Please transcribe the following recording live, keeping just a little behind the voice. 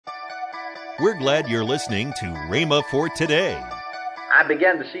We're glad you're listening to Rhema for Today. I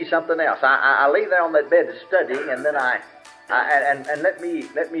began to see something else. I lay there on that bed studying, and then let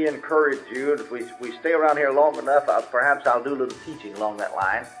me encourage you. If we stay around here long enough, perhaps I'll do a little teaching along that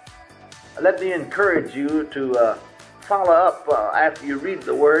line. Let me encourage you to follow up after you read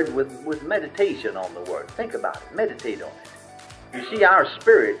the Word with meditation on the Word. Think about it. Meditate on it. You see, our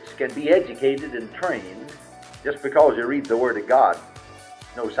spirits can be educated and trained just because you read the Word of God.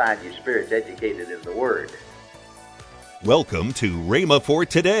 No sign your spirit's educated in the Word. Welcome to Rhema for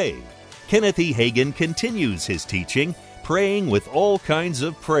Today. Kenneth E. Hagin continues his teaching, Praying with All Kinds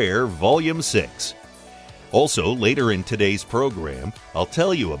of Prayer, Volume 6. Also, later in today's program, I'll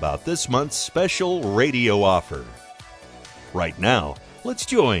tell you about this month's special radio offer. Right now, let's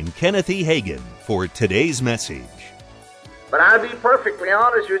join Kenneth E. Hagin for today's message. But I'll be perfectly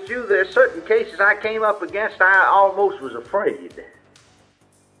honest with you, there are certain cases I came up against I almost was afraid.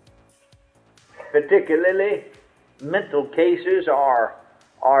 Particularly, mental cases are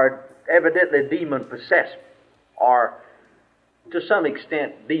evidently demon-possessed, or to some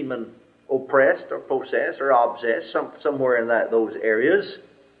extent demon-oppressed or possessed or obsessed, somewhere in those areas.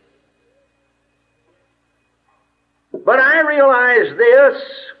 But I realize this,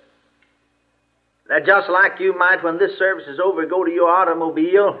 that just like you might, when this service is over, go to your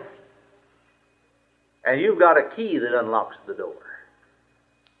automobile, and you've got a key that unlocks the door.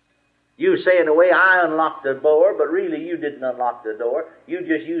 You say in a way, I unlocked the door, but really you didn't unlock the door. You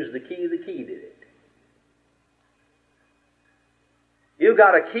just used the key did it. You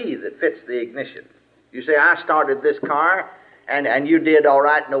got a key that fits the ignition. You say, I started this car, and you did all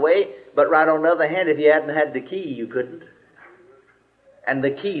right in a way, but right on the other hand, if you hadn't had the key, you couldn't. And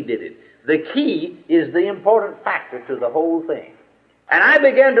the key did it. The key is the important factor to the whole thing. And I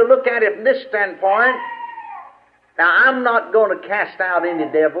began to look at it from this standpoint. Now, I'm not going to cast out any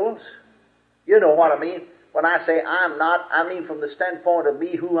devils. You know what I mean. When I say I'm not, I mean from the standpoint of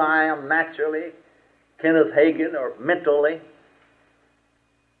me, who I am naturally, Kenneth Hagin, or mentally.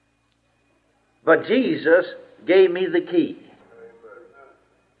 But Jesus gave me the key.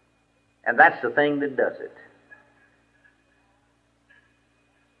 And that's the thing that does it.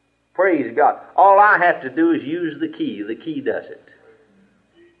 Praise God. All I have to do is use the key. The key does it.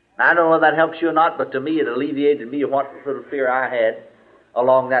 Now, I don't know if that helps you or not, but to me it alleviated me of what little fear I had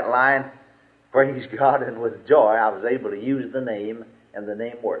along that line. Praise God, and with joy I was able to use the name, and the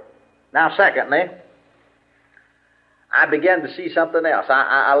name worked. Now, secondly, I began to see something else.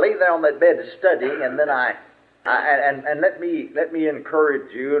 I lay there on that bed studying, and then let me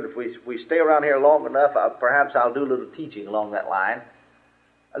encourage you. If we stay around here long enough, perhaps I'll do a little teaching along that line.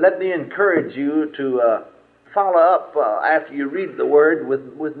 Let me encourage you to follow up after you read the Word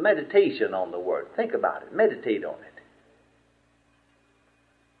with meditation on the Word. Think about it. Meditate on it.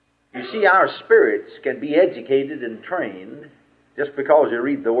 You see, our spirits can be educated and trained just because you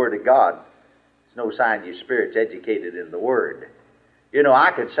read the Word of God. It's no sign your spirit's educated in the Word. You know,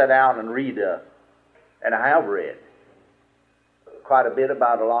 I could sit down and read, and I have read quite a bit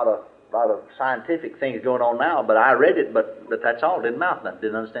about a lot of scientific things going on now, but I read it, but that's all. Didn't mouth nothing.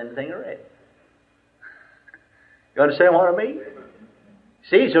 Didn't understand anything I read. You understand what I mean?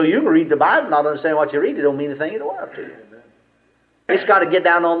 See, so you can read the Bible and not understand what you read. It don't mean anything at all to you. It's got to get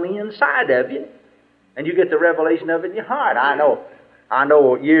down on the inside of you, and you get the revelation of it in your heart. I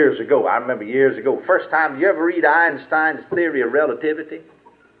know years ago, I remember years ago, first time, did you ever read Einstein's theory of relativity? Did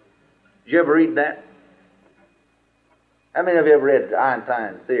you ever read that? How many of you ever read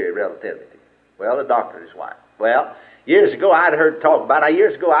Einstein's theory of relativity? Well, the doctor's wife. Well, years ago, I'd heard talk about it.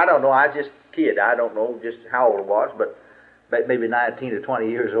 Years ago, I don't know, I was just a kid. I don't know just how old I was, but maybe 19 or 20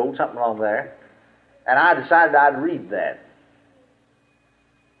 years old, something along there. And I decided I'd read that.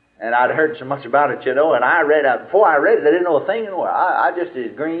 And I'd heard so much about it, you know, and I read it. Before I read it, I didn't know a thing anymore. I just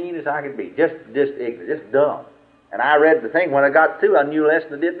as green as I could be, just ignorant, just dumb. And I read the thing. When I got through, I knew less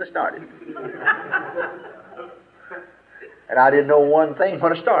than I did when I started. And I didn't know one thing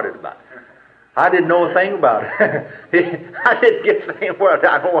when I started about it. I didn't know a thing about it. I didn't get the thing. Well,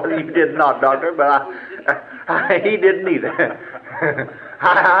 I don't know whether you did not, Doctor, but he didn't either.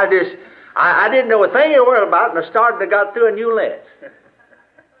 I didn't know a thing in the world about it, and I started and I got through and knew less.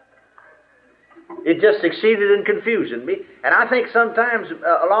 It just succeeded in confusing me. And I think sometimes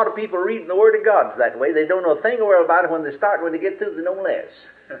a lot of people reading the Word of God that way. They don't know a thing in the world about it when they start. When they get through, they know less.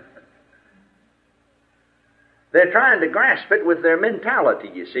 They're trying to grasp it with their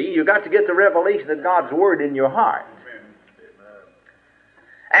mentality, you see. You've got to get the revelation of God's Word in your heart.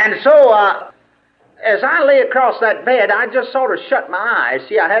 And so, as I lay across that bed, I just sort of shut my eyes.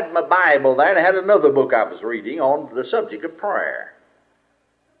 See, I had my Bible there, and I had another book I was reading on the subject of prayer.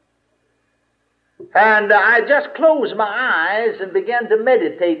 And I just closed my eyes and began to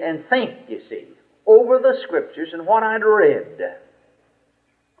meditate and think, you see, over the Scriptures and what I'd read.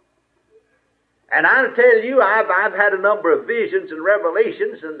 And I'll tell you, I've had a number of visions and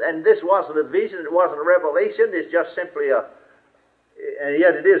revelations, and this wasn't a vision, it wasn't a revelation, it's just simply and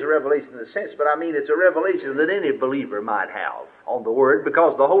yet it is a revelation in a sense, but I mean it's a revelation that any believer might have on the Word,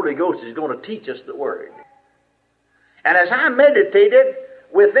 because the Holy Ghost is going to teach us the Word. And as I meditated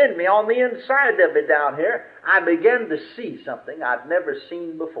within me, on the inside of me down here, I began to see something I'd never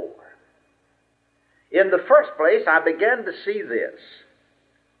seen before. In the first place, I began to see this,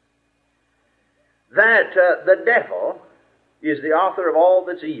 that the devil is the author of all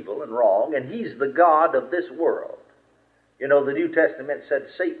that's evil and wrong, and he's the god of this world. You know, the New Testament said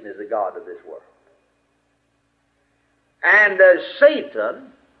Satan is the god of this world. And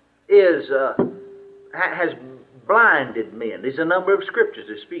Satan has blinded men. There's a number of scriptures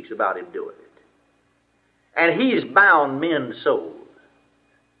that speaks about him doing it. And he's bound men's souls.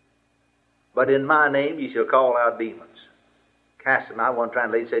 But in my name you shall call out demons. Cast them out. One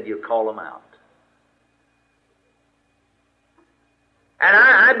translation said you'll call them out. And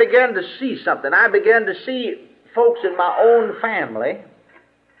I began to see something. I began to see folks in my own family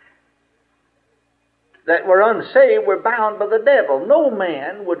that were unsaved were bound by the devil. No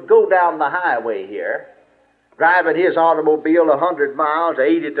man would go down the highway here, driving his automobile 100 miles,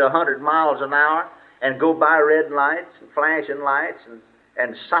 80 to 100 miles an hour, and go by red lights and flashing lights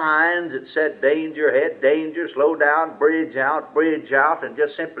and signs that said danger ahead, danger, slow down, bridge out, and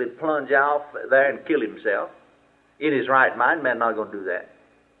just simply plunge out there and kill himself. In his right mind, man's not going to do that.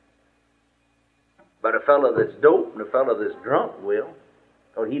 But a fellow that's dope and a fellow that's drunk will,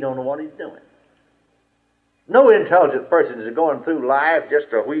 because he don't know what he's doing. No intelligent person is going through life just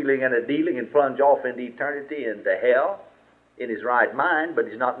a wheeling and a dealing and plunge off into eternity, into hell, in his right mind, but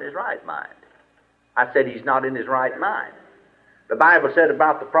he's not in his right mind. I said he's not in his right mind. The Bible said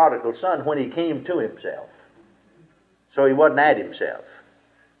about the prodigal son when he came to himself. So he wasn't at himself.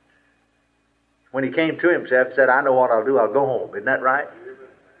 When he came to himself, he said, I know what I'll do, I'll go home. Isn't that right?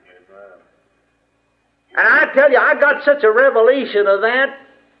 And I tell you, I got such a revelation of that,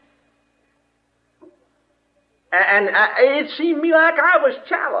 and it seemed to me like I was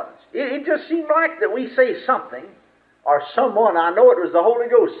challenged. It just seemed like that we say something, or someone, I know it was the Holy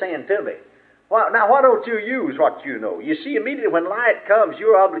Ghost saying to me, well, now why don't you use what you know? You see, immediately when light comes,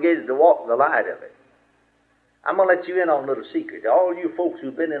 you're obligated to walk in the light of it. I'm going to let you in on a little secret. All you folks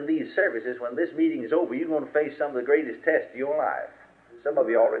who've been in these services, when this meeting is over, you're going to face some of the greatest tests of your life. Some of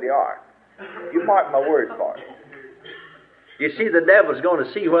you already are. You mark my word for it. You see, the devil's going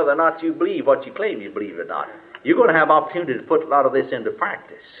to see whether or not you believe what you claim you believe or not. You're going to have opportunity to put a lot of this into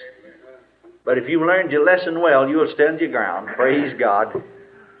practice. But if you learned your lesson well, you'll stand your ground, praise God,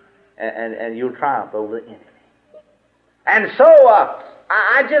 and you'll triumph over the enemy. And so,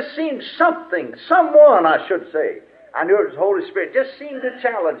 I just seen someone I should say, I knew it was the Holy Spirit, just seemed to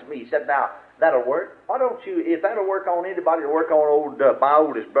challenge me. He said, now, that'll work. Why don't you, if that'll work on anybody, it'll work on old Dub. My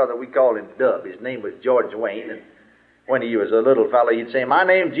oldest brother, we called him Dub. His name was George Wayne, and when he was a little fellow, he'd say, my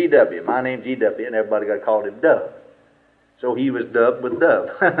name's G.W., my name's G.W., and everybody got called him Dub. So he was dubbed with Dub.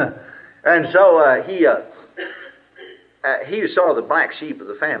 And so he was sort of the black sheep of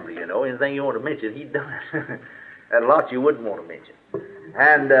the family, you know. Anything you want to mention, he'd done it. And a lot you wouldn't want to mention.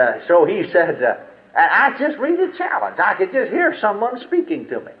 And so he said, I just read a challenge. I could just hear someone speaking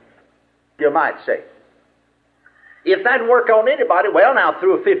to me, you might say. If that'd work on anybody, well, now,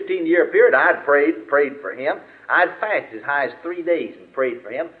 through a 15-year period, I'd prayed for him. I'd fasted as high as 3 days and prayed for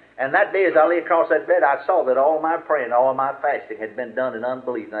him. And that day, as I lay across that bed, I saw that all my praying, all my fasting had been done in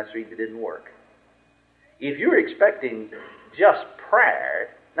unbelief, and I see it didn't work. If you're expecting just prayer,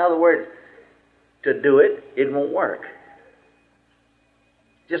 in other words, to do it, it won't work.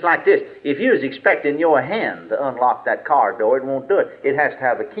 Just like this. If you was expecting your hand to unlock that car door, it won't do it. It has to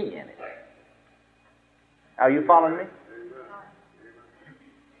have a key in it. Are you following me?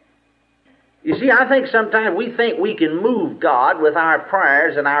 You see, I think sometimes we think we can move God with our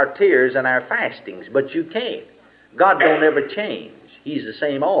prayers and our tears and our fastings, but you can't. God don't ever change. He's the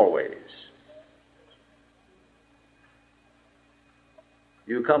same always.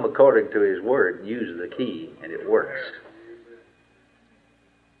 You come according to His Word and use the key, and it works.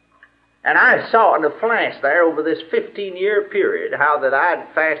 And I saw in a flash there over this 15-year period how that I'd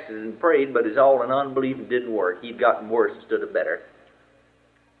fasted and prayed, but it's all in unbelief and didn't work. He'd gotten worse instead of better.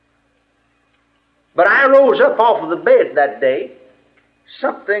 But I rose up off of the bed that day.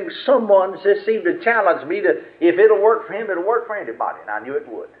 Someone just seemed to challenge me to, if it'll work for him, it'll work for anybody. And I knew it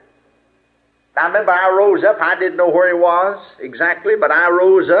would. I remember I rose up. I didn't know where he was exactly, but I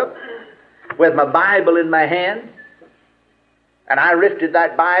rose up with my Bible in my hand, and I lifted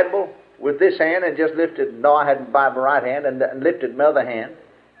that Bible with this hand and just lifted, no, I had my Bible right hand, and lifted my other hand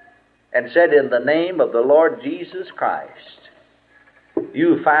and said, in the name of the Lord Jesus Christ,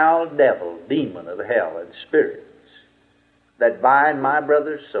 you foul devil, demon of hell and spirits that bind my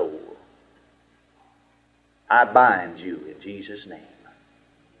brother's soul, I bind you in Jesus' name.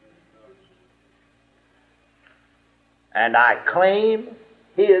 And I claim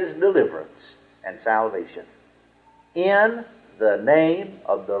His deliverance and salvation in the name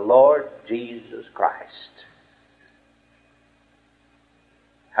of the Lord Jesus Christ.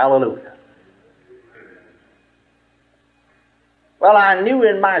 Hallelujah. Well, I knew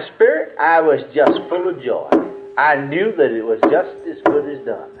in my spirit I was just full of joy. I knew that it was just as good as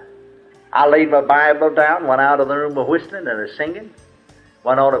done. I laid my Bible down, went out of the room a whistling and a singing,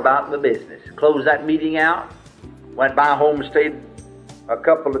 went on about my business. Closed that meeting out, went by home, stayed a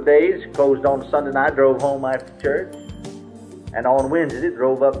couple of days, closed on Sunday night, drove home after church, and on Wednesday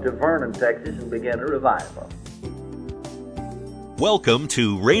drove up to Vernon, Texas, and began a revival. Welcome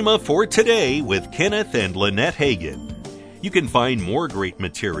to Rhema for Today with Kenneth and Lynette Hagin. You can find more great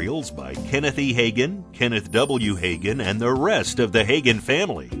materials by Kenneth E. Hagin, Kenneth W. Hagin, and the rest of the Hagin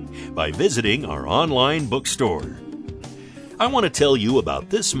family by visiting our online bookstore. I want to tell you about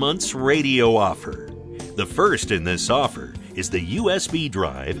this month's radio offer. The first in this offer is the USB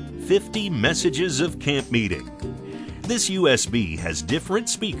drive 50 Messages of Camp Meeting. This USB has different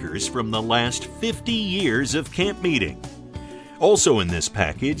speakers from the last 50 years of camp meeting. Also in this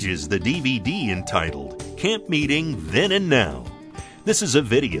package is the DVD entitled Camp Meeting Then and Now. This is a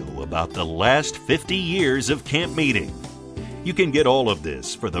video about the last 50 years of camp meeting. You can get all of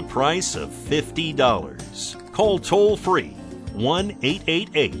this for the price of $50. Call toll-free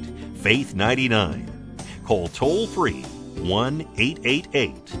 1-888-FAITH-99. Call toll-free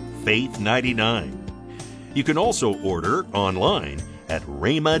 1-888-FAITH-99. You can also order online at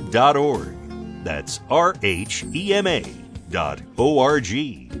rhema.org. That's RHEMA.org.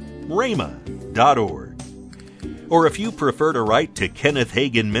 rhema.org. Or if you prefer to write to Kenneth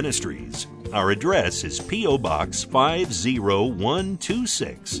Hagin Ministries, our address is P.O. Box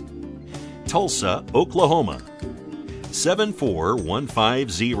 50126, Tulsa, Oklahoma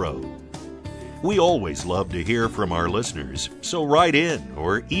 74150. We always love to hear from our listeners, so write in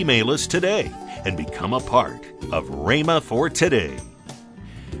or email us today and become a part of Rhema for Today.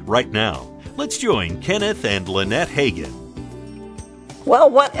 Right now, let's join Kenneth and Lynette Hagin.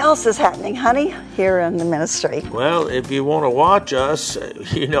 Well, what else is happening, honey, here in the ministry? Well, if you want to watch us,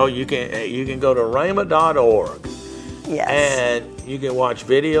 you can go to rhema.org. Yes. And you can watch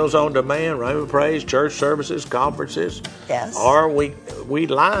videos on demand, Rhema Praise, church services, conferences. Yes. Or we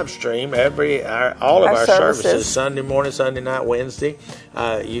live stream all of our services, Sunday morning, Sunday night, Wednesday.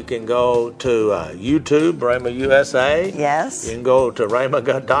 You can go to YouTube, Rhema USA. Yes. You can go to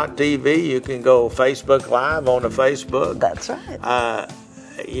rhema.tv. You can go Facebook Live on the Facebook. That's right.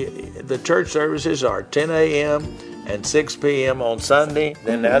 The church services are 10 a.m. and 6 p.m. on Sunday,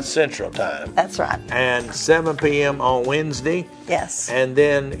 then that's Central Time. That's right. And 7 p.m. on Wednesday. Yes. And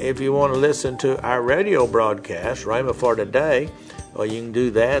then if you want to listen to our radio broadcast, Rhema for Today, well, you can do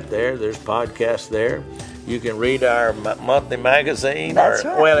that there. There's podcasts there. You can read our monthly magazine. That's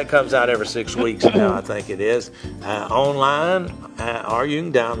right. Well, it comes out every 6 weeks now, I think it is. Online, or you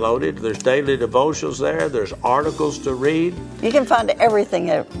can download it. There's daily devotionals there. There's articles to read. You can find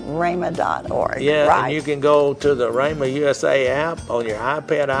everything at rhema.org. Yeah, right. And you can go to the Rhema USA app on your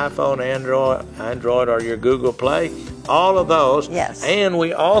iPad, iPhone, Android, or your Google Play. All of those. Yes. And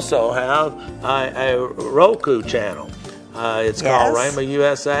we also have a Roku channel. It's called Rhema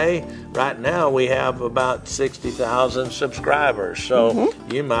USA. Right now we have about 60,000 subscribers, so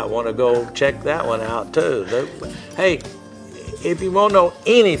you might want to go check that one out too. Hey, if you want to know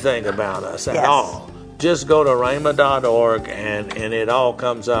anything about us at all, just go to rhema.org and it all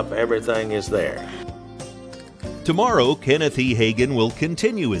comes up. Everything is there. Tomorrow, Kenneth E. Hagin will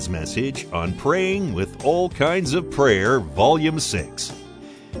continue his message on Praying with All Kinds of Prayer, Volume 6.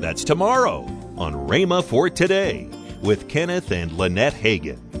 That's tomorrow on Rhema for Today with Kenneth and Lynette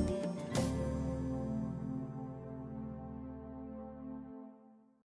Hagin.